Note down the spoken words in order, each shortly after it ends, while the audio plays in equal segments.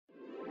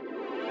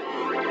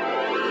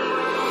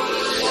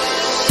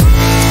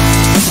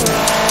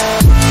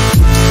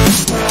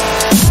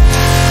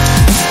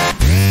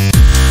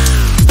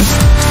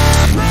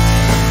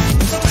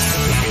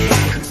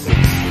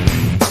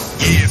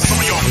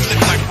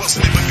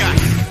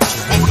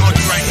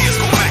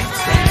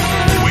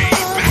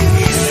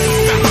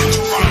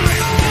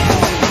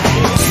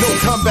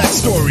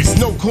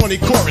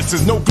funny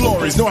choruses, no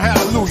glories, no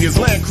hallelujahs,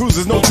 Land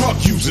Cruisers, no drug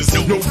users,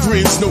 no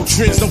grins, no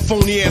trends, no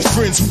phony ass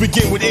friends who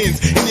begin with ends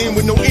and end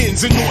with no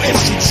ends and no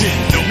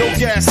estrogen. No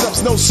gas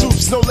ups, no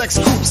soups, no Lex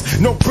Coupes,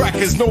 no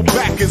crackers, no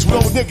backers, no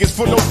niggas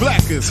for no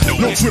blackers,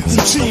 no triple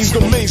cheese,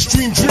 no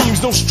mainstream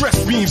dreams, no stress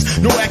beams,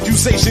 no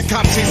accusation,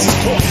 cop chases,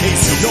 court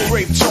cases, no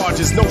rape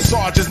charges, no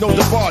sergeants, no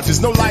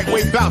debarges, no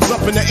lightweight bouts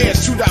up in the air,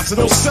 shootouts and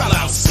no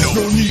sellouts,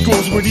 no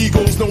Negros with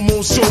egos, no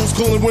more shows,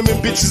 calling women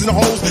bitches and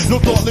hoes, no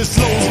thoughtless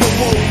flows, no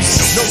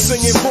woes, no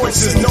singing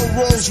voices, no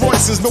Rolls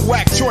Royces, no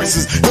whack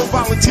choices, no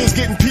volunteers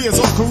getting peers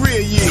on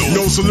career years,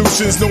 no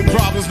solutions, no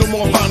problems, no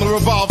more vinyl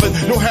revolving,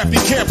 no happy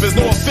campers,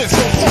 no offense,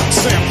 no folk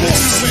sampling.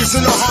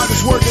 Listen, the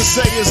hardest word to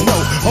say is no.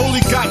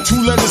 Only got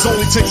 2 letters,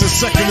 only takes a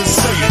second to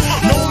say it.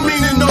 No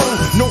meaning,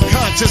 no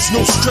conscience,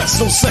 no stress,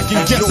 no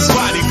second guess, no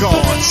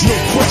bodyguards, no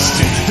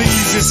question. The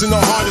easiest and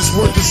the hardest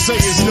word to say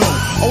is no.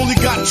 Only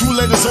got 2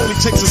 letters, only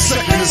takes a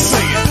second to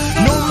say it.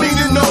 No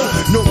meaning,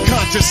 no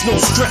conscience, no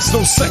stress,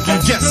 no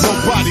second guess, no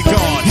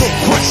bodyguard, no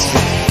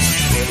question.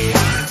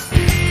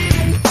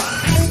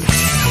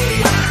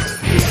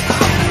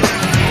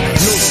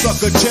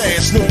 Sucker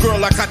cash, no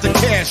girl, I got the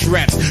cash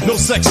raps, no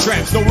sex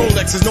traps, no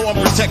Rolexes, no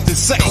unprotected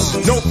sex,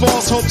 no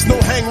false hopes, no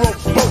hang rope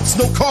boats,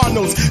 no car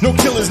notes, no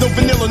killers, no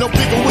vanilla, no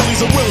bigger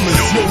willies or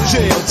Wilmans, no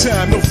jail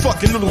time, no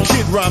fucking little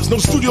kid rhymes, no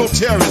studio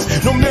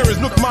terrorists, no mirrors,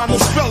 look mine, no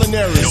spelling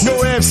errors,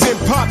 no amps and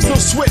pops, no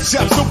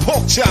sweatshops, no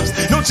pork chops,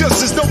 no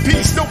justice, no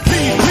peace, no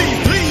please.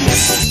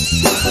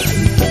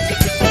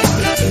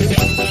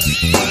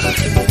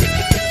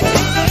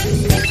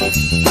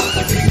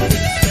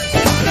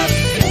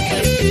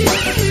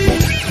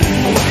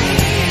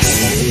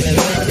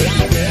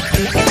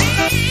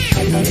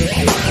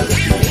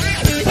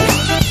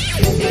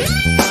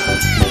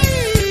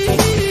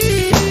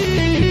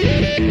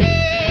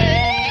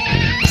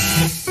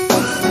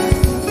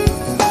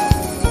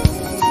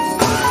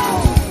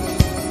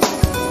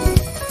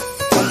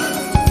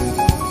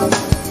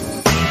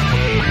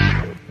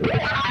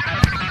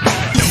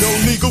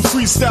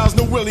 Freestyles,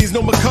 no willies,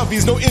 no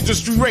McCoveys, no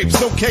industry rapes,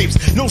 no capes,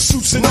 no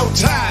suits and no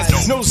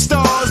ties, no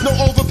stars, no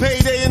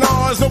overpaid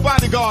A&Rs, no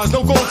bodyguards,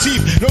 no gold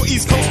teeth, no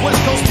East Coast, West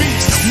Coast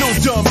beats, no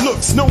dumb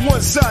looks, no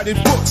one-sided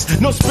books,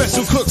 no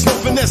special cooks, no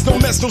finesse, no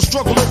mess, no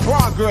struggle, no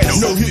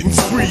progress, no hitting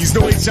sprees,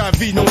 no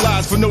HIV, no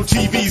lies for no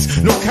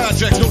TVs, no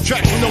contracts, no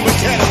tracks for no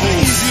mechanical.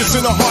 Easiest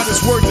and the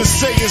hardest word to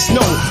say is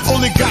no.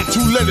 Only got 2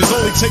 letters,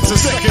 only takes a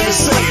second to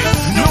say it.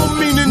 No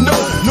meaning,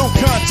 no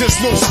contest,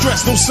 no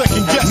stress, no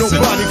second guess, no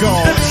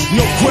bodyguard,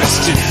 no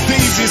question. The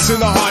easiest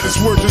and the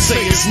hardest word to say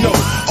is no.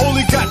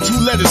 Only got 2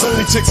 letters,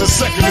 only takes a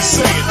second to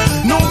say it.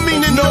 No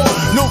meaning, no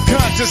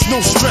contest, no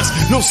stress,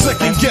 no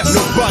second guess,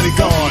 no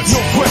bodyguard,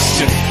 no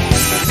question.